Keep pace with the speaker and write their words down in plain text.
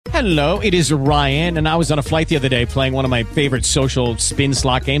Hello, it is Ryan, and I was on a flight the other day playing one of my favorite social spin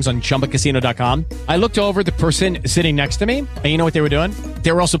slot games on ChumbaCasino.com. I looked over at the person sitting next to me, and you know what they were doing?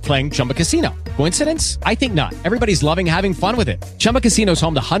 They were also playing Chumba Casino. Coincidence? I think not. Everybody's loving having fun with it. Chumba Casino is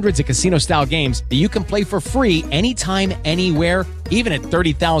home to hundreds of casino-style games that you can play for free anytime, anywhere, even at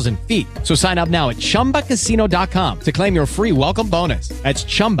 30,000 feet. So sign up now at ChumbaCasino.com to claim your free welcome bonus. That's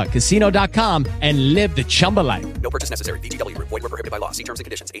ChumbaCasino.com and live the Chumba life. No purchase necessary. VGW. Void where prohibited by law. See terms and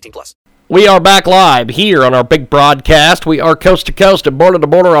conditions. 18+. We are back live here on our big broadcast. We are coast to coast and border to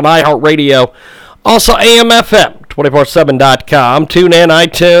border on iHeartRadio. Also AM/FM, 247.com. Tune in,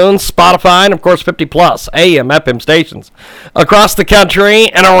 iTunes, Spotify, and of course 50+ AM/FM stations across the country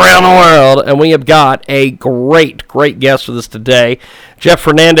and around the world. And we have got a great guest with us today. Jeff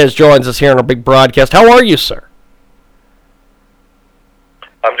Fernandez joins us here on our big broadcast. How are you, sir?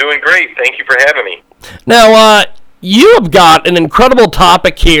 I'm doing great. Thank you for having me. Now, you have got an incredible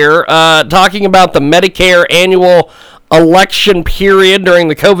topic here, talking about the Medicare annual election period during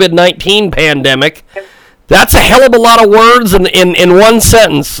the COVID-19 pandemic. That's a hell of a lot of words in one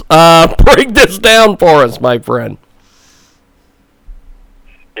sentence. Break this down for us, my friend.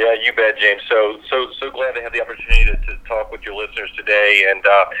 Yeah, you bet, James. So glad to have the opportunity to talk with your listeners today. And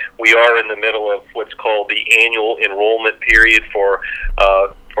we are in the middle of what's called the annual enrollment period for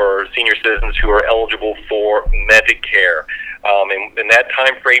senior citizens who are eligible for Medicare. And that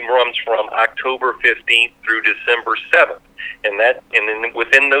time frame runs from October 15th through December 7th. And then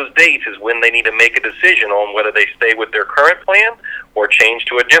within those dates is when they need to make a decision on whether they stay with their current plan or change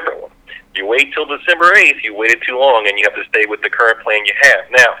to a different one. You wait till December 8th, you waited too long, and you have to stay with the current plan you have.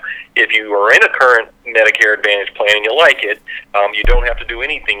 Now, if you are in a current Medicare Advantage plan and you like it, you don't have to do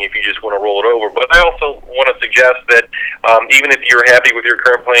anything if you just want to roll it over. But I also want to suggest that even if you're happy with your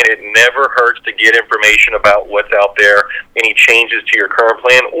current plan, it never hurts to get information about what's out there, any changes to your current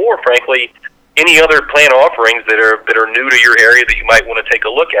plan, or frankly, any other plan offerings that are new to your area that you might want to take a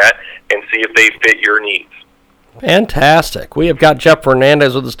look at and see if they fit your needs. Fantastic. We have got Jeff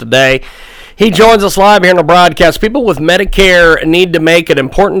Fernandez with us today. He joins us live here on the broadcast. People with Medicare need to make an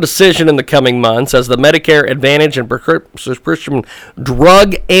important decision in the coming months as the Medicare Advantage and Prescription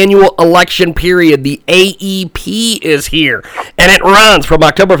Drug Annual Election Period, the AEP, is here. And it runs from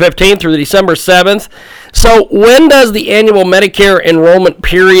October 15th through December 7th. So when does the annual Medicare enrollment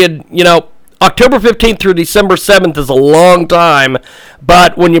period, October 15th through December 7th is a long time,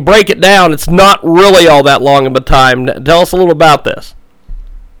 but when you break it down, it's not really all that long of a time. Tell us a little about this.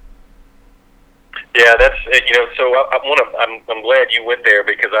 Yeah, that's So I'm glad you went there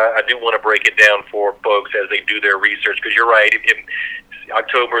because I do want to break it down for folks as they do their research. Because you're right,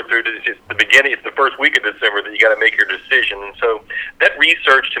 October through to the beginning, it's the first week of December that you got to make your decision. And so that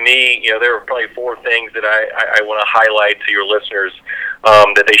research, to me, there are probably four things that I want to highlight to your listeners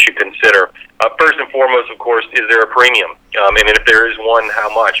that they should consider. First and foremost, of course, is there a premium? And if there is one,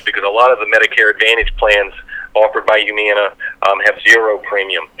 how much? Because a lot of the Medicare Advantage plans offered by Humana have zero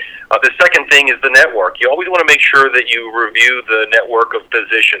premium. The second thing is the network. You always want to make sure that you review the network of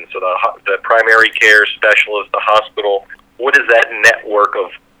physicians, so the primary care specialist, the hospital. What does that network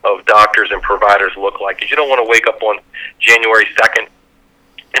of doctors and providers look like? Because you don't want to wake up on January 2nd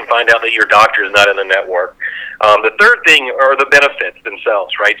and find out that your doctor is not in the network. The third thing are the benefits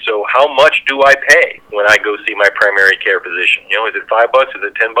themselves, right? So how much do I pay when I go see my primary care physician? Is it $5? Is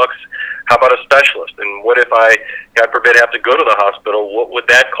it $10? How about a specialist? And what if I, God forbid, have to go to the hospital? What would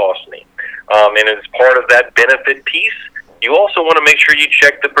that cost me? And as part of that benefit piece, you also want to make sure you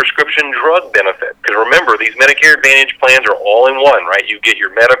check the prescription drug benefit. Because remember, these Medicare Advantage plans are all in one, right? You get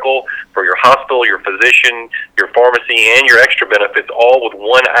your medical for your hospital, your physician, your pharmacy, and your extra benefits all with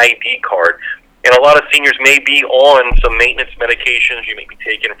one ID card. And a lot of seniors may be on some maintenance medications. You may be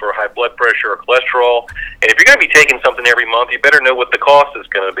taking for high blood pressure or cholesterol. And if you're going to be taking something every month, you better know what the cost is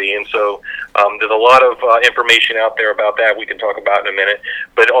going to be. And so there's a lot of information out there about that we can talk about in a minute.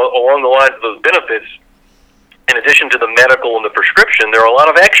 But along the lines of those benefits, in addition to the medical and the prescription, there are a lot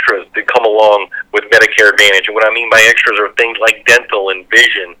of extras that come along with Medicare Advantage. And what I mean by extras are things like dental and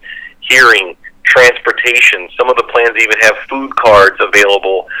vision, hearing, transportation. Some of the plans even have food cards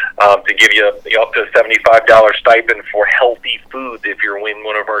available to give you up to a $75 stipend for healthy foods if you're in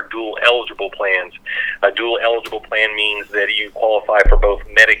one of our dual eligible plans. A dual eligible plan means that you qualify for both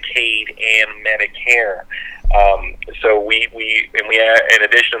Medicaid and Medicare. So we in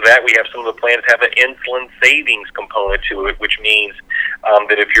addition to that, we have some of the plans have an insulin savings component to it, which means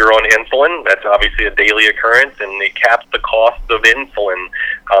that if you're on insulin, that's obviously a daily occurrence, and it caps the cost of insulin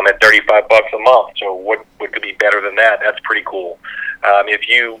at $35 a month. So what could be better than that? That's pretty cool. If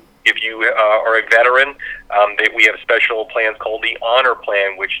you If you are a veteran, we have special plans called the Honor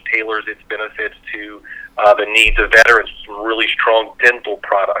Plan, which tailors its benefits to the needs of veterans. Some really strong dental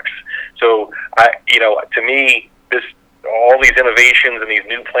products. So, to me, all these innovations and these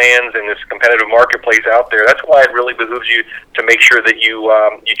new plans and this competitive marketplace out there, that's why it really behooves you to make sure that you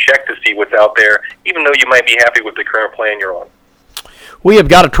check to see what's out there, even though you might be happy with the current plan you're on. We have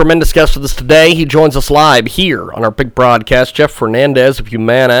got a tremendous guest with us today. He joins us live here on our big broadcast. Jeff Fernandez of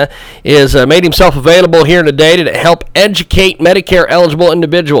Humana is made himself available here today to help educate Medicare-eligible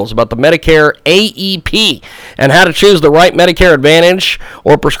individuals about the Medicare AEP and how to choose the right Medicare Advantage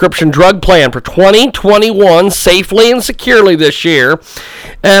or prescription drug plan for 2021 safely and securely this year.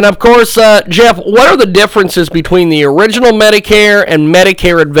 And, of course, Jeff, what are the differences between the original Medicare and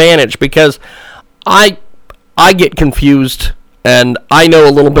Medicare Advantage? Because I get confused, and I know a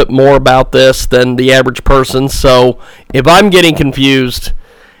little bit more about this than the average person, so if I'm getting confused,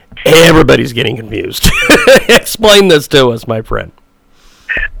 everybody's getting confused. Explain this to us, my friend.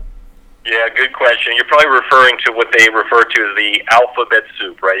 Yeah, good question. You're probably referring to what they refer to as the alphabet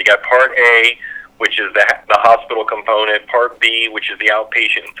soup, right? You got Part A, which is the hospital component, Part B, which is the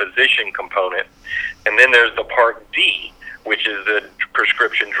outpatient and physician component, and then there's the Part D, which is the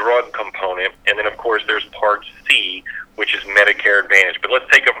prescription drug component, and then, of course, there's Part C, which is Medicare Advantage. But let's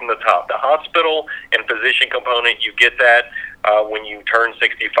take it from the top. The hospital and physician component, you get that when you turn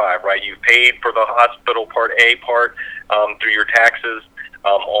 65, right? You've paid for the hospital Part A part through your taxes.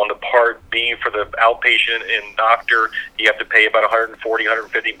 On the Part B for the outpatient and doctor, you have to pay about $140,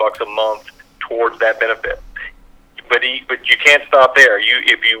 $150 a month towards that benefit. But you can't stop there.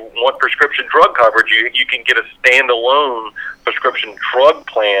 If you want prescription drug coverage, you can get a standalone prescription drug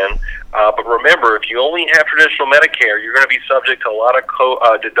plan. But remember, if you only have traditional Medicare, you're going to be subject to a lot of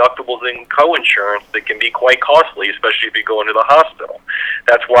deductibles and co-insurance that can be quite costly, especially if you go into the hospital.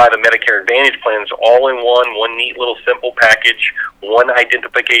 That's why the Medicare Advantage plan is all in one neat little simple package, one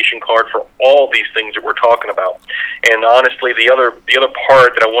identification card for all these things that we're talking about. And honestly, the other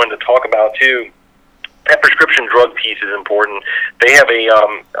part that I wanted to talk about too, that prescription drug piece is important. They have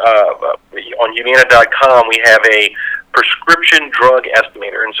on Humana.com, we have a prescription drug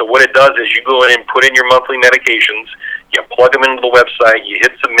estimator. And so what it does is you go in and put in your monthly medications, you plug them into the website, you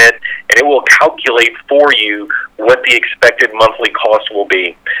hit submit, and it will calculate for you what the expected monthly cost will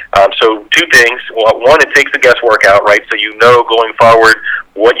be. So two things. Well, one, it takes the guesswork out, right? So you know going forward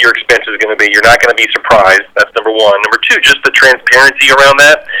what your expense is going to be. You're not going to be surprised. That's number one. Number two, just the transparency around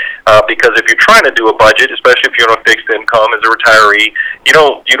that. Because if you're trying to do a budget, especially if you're on a fixed income as a retiree, you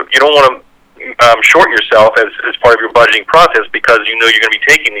don't want to short yourself as part of your budgeting process, because you know you're going to be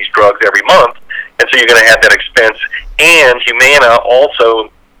taking these drugs every month, and so you're going to have that expense. And Humana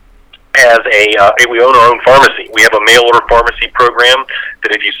also has we own our own pharmacy. We have a mail order pharmacy program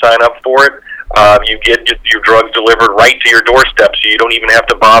that if you sign up for it, you get your drugs delivered right to your doorstep, so you don't even have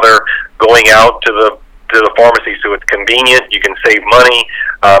to bother going out to the pharmacy. So it's convenient, you can save money,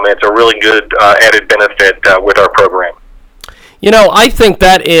 and it's a really good added benefit with our program. You know, I think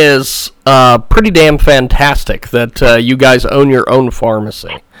that is pretty damn fantastic that you guys own your own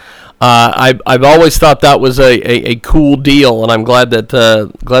pharmacy. I've always thought that was a cool deal, and I'm glad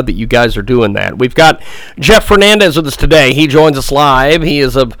that you guys are doing that. We've got Jeff Fernandez with us today. He joins us live. He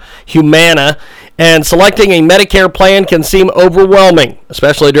is of Humana. And selecting a Medicare plan can seem overwhelming,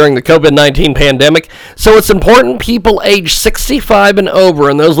 especially during the COVID-19 pandemic. So it's important people age 65 and over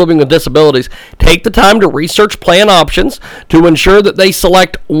and those living with disabilities take the time to research plan options to ensure that they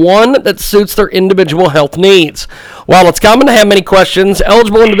select one that suits their individual health needs. While it's common to have many questions,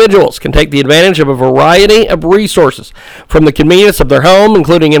 eligible individuals can take the advantage of a variety of resources from the convenience of their home,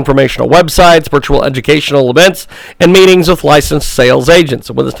 including informational websites, virtual educational events, and meetings with licensed sales agents.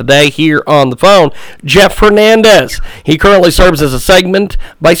 And with us today here on the phone, Jeff Fernandez. He currently serves as a segment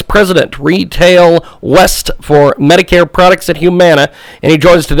vice president, retail west for Medicare products at Humana, and he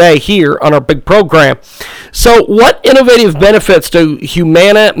joins us today here on our big program. So what innovative benefits do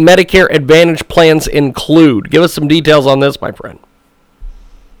Humana Medicare Advantage plans include? Give us some details on this, my friend.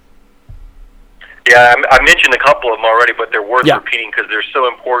 Yeah, I mentioned a couple of them already, but they're worth repeating because they're so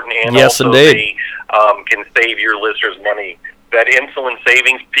important, and yes, also indeed. they can save your listeners money. That insulin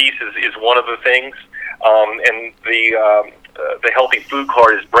savings piece is one of the things, and the healthy food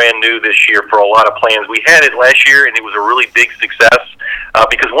card is brand new this year for a lot of plans. We had it last year, and it was a really big success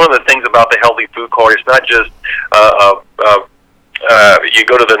because one of the things about the healthy food card is not just you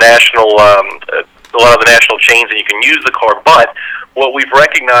go to the national, a lot of the national chains, and you can use the card, but what we've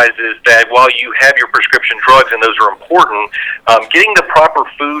recognized is that while you have your prescription drugs, and those are important, getting the proper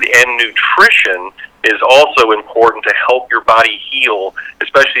food and nutrition is also important to help your body heal,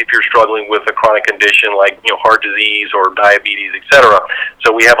 especially if you're struggling with a chronic condition like heart disease or diabetes, etc.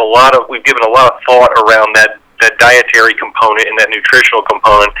 So we've given a lot of thought around that dietary component and that nutritional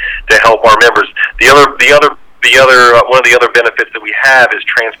component to help our members. One of the other benefits that we have is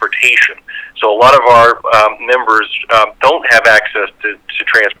transportation. So a lot of our members don't have access to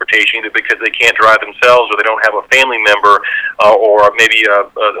transportation, either because they can't drive themselves or they don't have a family member or maybe a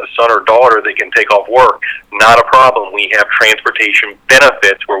son or daughter they can take off work. Not a problem. We have transportation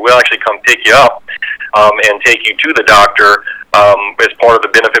benefits where we'll actually come pick you up and take you to the doctor as part of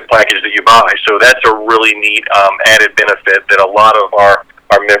the benefit package that you buy. So that's a really neat added benefit that a lot of our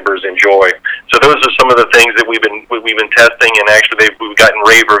members enjoy. So those are some of the things that we've been testing, and actually we've gotten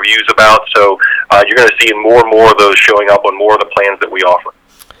rave reviews about. So you're going to see more and more of those showing up on more of the plans that we offer.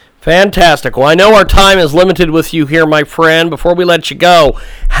 Fantastic. Well, I know our time is limited with you here, my friend. Before we let you go,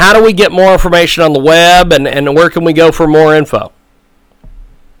 how do we get more information on the web, and where can we go for more info?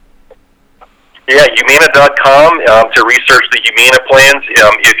 Yeah, Humana.com to research the Humana plans.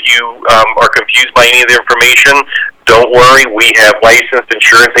 If you are confused by any of the information, don't worry. We have licensed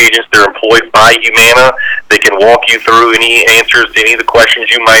insurance agents. They're employed by Humana. They can walk you through any answers to any of the questions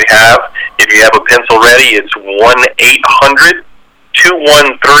you might have. If you have a pencil ready, it's 1-800-213-5286.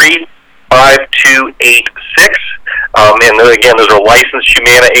 And again, those are licensed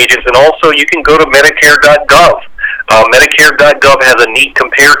Humana agents. And also, you can go to Medicare.gov. Medicare.gov has a neat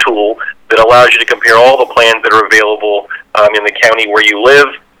compare tool that allows you to compare all the plans that are available in the county where you live.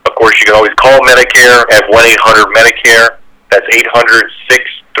 Of course, you can always call Medicare at 1-800-MEDICARE. That's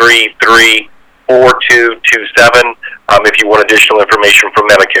 800-633-4227 if you want additional information from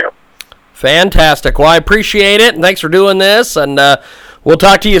Medicare. Fantastic. Well, I appreciate it, and thanks for doing this, and we'll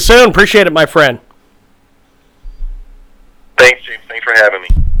talk to you soon. Appreciate it, my friend. Thanks, James. Thanks for having me.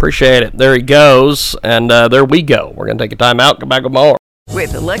 Appreciate it. There he goes, and there we go. We're going to take a time out, come back with more.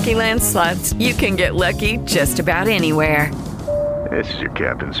 With the Lucky Land Slots, you can get lucky just about anywhere. This is your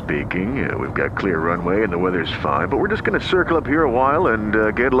captain speaking. We've got clear runway and the weather's fine, but we're just going to circle up here a while and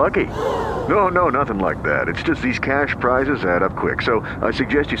get lucky. No, nothing like that. It's just these cash prizes add up quick. So I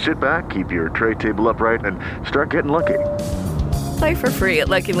suggest you sit back, keep your tray table upright, and start getting lucky. Play for free at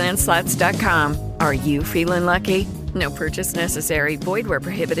LuckyLandSlots.com. Are you feeling lucky? No purchase necessary. Void where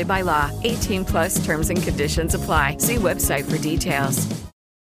prohibited by law. 18+ terms and conditions apply. See website for details.